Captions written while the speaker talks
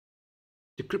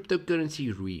the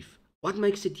cryptocurrency Reef, what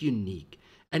makes it unique,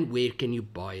 and where can you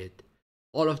buy it?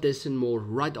 All of this and more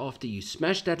right after you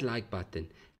smash that like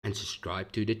button and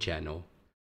subscribe to the channel.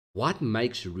 What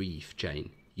makes Reef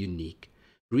chain unique?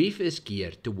 Reef is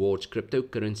geared towards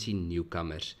cryptocurrency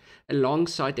newcomers,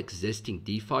 alongside existing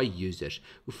DeFi users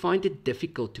who find it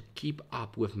difficult to keep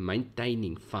up with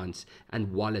maintaining funds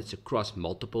and wallets across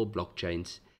multiple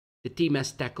blockchains. The team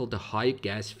has tackled the high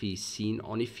gas fees seen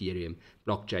on Ethereum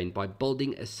blockchain by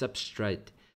building a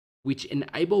substrate which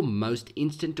enable most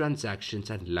instant transactions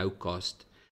at low cost.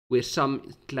 Where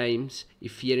some claims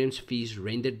Ethereum's fees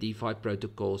render DeFi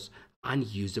protocols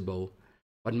unusable,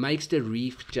 what makes the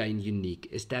Reef chain unique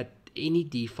is that any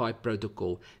DeFi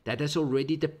protocol that has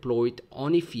already deployed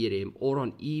on Ethereum or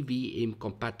on EVM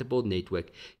compatible network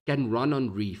can run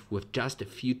on Reef with just a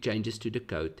few changes to the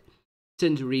code.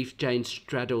 Since Reef chain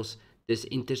straddles this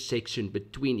intersection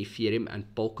between Ethereum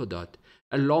and Polkadot,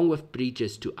 along with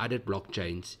bridges to other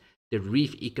blockchains, the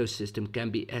Reef ecosystem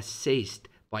can be accessed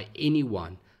by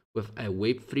anyone with a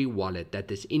Web3 wallet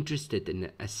that is interested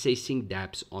in assessing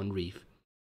dApps on Reef.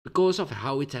 Because of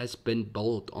how it has been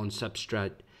built on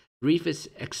Substrate, Reef is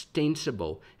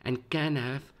extensible and can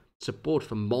have support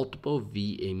for multiple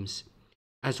VMs,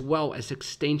 as well as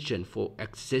extension for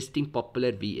existing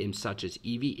popular VMs such as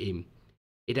EVM.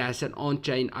 It has an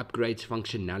on-chain upgrades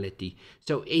functionality,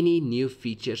 so any new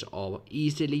features are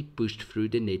easily pushed through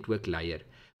the network layer,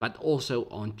 but also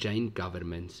on-chain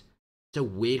governments. So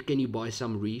where can you buy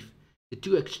some Reef? The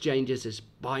two exchanges is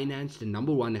Binance, the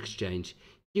 #1 exchange,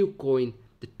 KuCoin,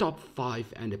 the top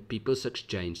 5, and the People's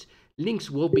Exchange. Links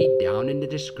will be down in the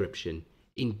description.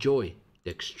 Enjoy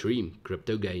the extreme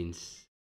crypto gains.